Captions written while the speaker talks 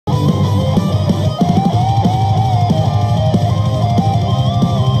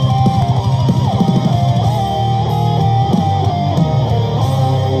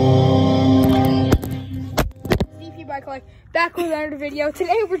back with another video.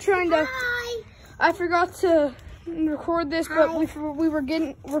 Today we're trying to. Hi. I forgot to record this, but we're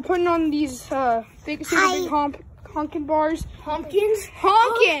putting on these super big honkin bars. Honkin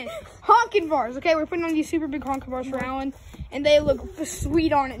bars. Okay, we're putting on these super big honkin bars for Alan, and they look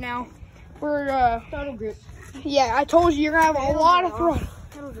sweet on it now. We're Throttle grip. yeah, I told you you're gonna have a lot of throttle.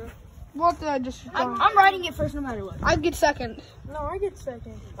 What the just? I'm riding it first no matter what. I get second. No, I get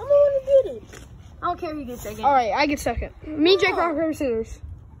second. I'm the one who did it. I don't care who gets second. All right, I get second. Me, Jake, rock, paper, scissors.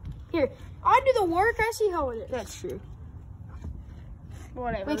 Here, I do the work. I see how it is. That's true.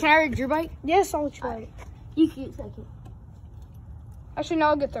 Whatever. Wait, can I ride your bike? Yes, I'll try. You can get second. Actually, no,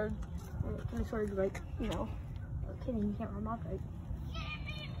 I'll get third. Can I ride your bike? No. Okay, then you can't ride my bike.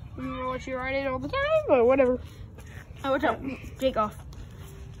 You know what, you ride it all the time, but whatever. Oh, what's up? Jake off.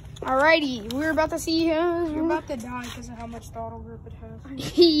 Alrighty, we're about to see him. You're about to die because of how much throttle grip it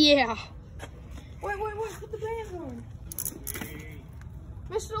has. Yeah. Wait, put the bands on.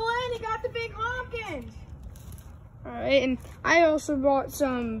 Mr. Lane, he got the big Honkin. Alright, and I also bought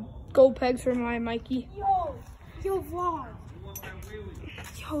some gold pegs for my Mikey. Yo, vlog.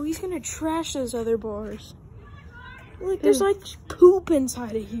 Yo, he's gonna trash those other bars. Look, there's like poop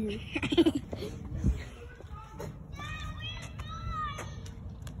inside of here.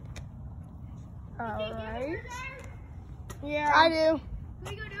 Alright. Yeah. I do.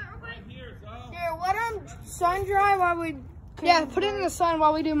 Can we go do it real quick? Here, let him sun dry while we... Yeah, put it in the sun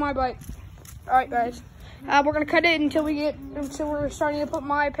while we do my bike. Alright, guys. We're gonna cut it until we're starting to put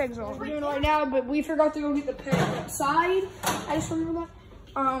my pegs on. We're doing it right now, but we forgot to go get the peg outside. I just remember that.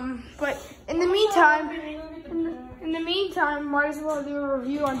 But in the meantime, might as well do a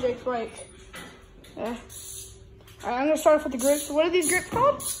review on Jake's bike. Yeah. Alright, I'm gonna start off with the grips. What are these grips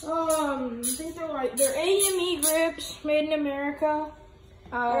called? I think they're AME grips, made in America.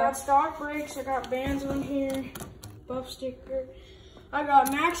 I got stock brakes, I got bands on here, buff sticker. I got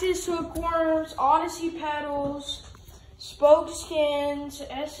Maxxis hookworms, Odyssey pedals, spoke skins,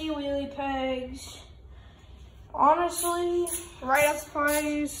 SE wheelie pegs. Honestly, Right up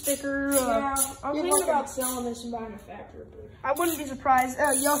supplies, sticker. yeah, I'm thinking about selling this and buying a factory boot. I wouldn't be surprised.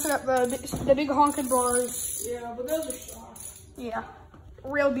 You also got the big honkin bars. Yeah, but those are soft. Yeah,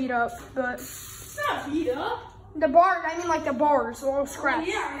 real beat up, but It's not beat up. the bar. I mean, like the bars, all scratched.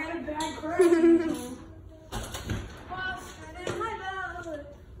 Yeah, I had a bad crash.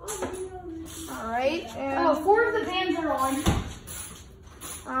 All right, and Oh, 4 of the bands are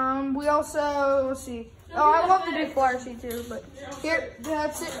on. we also let's see. Oh, I love the big flyer seat too, but here,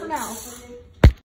 that's it for now.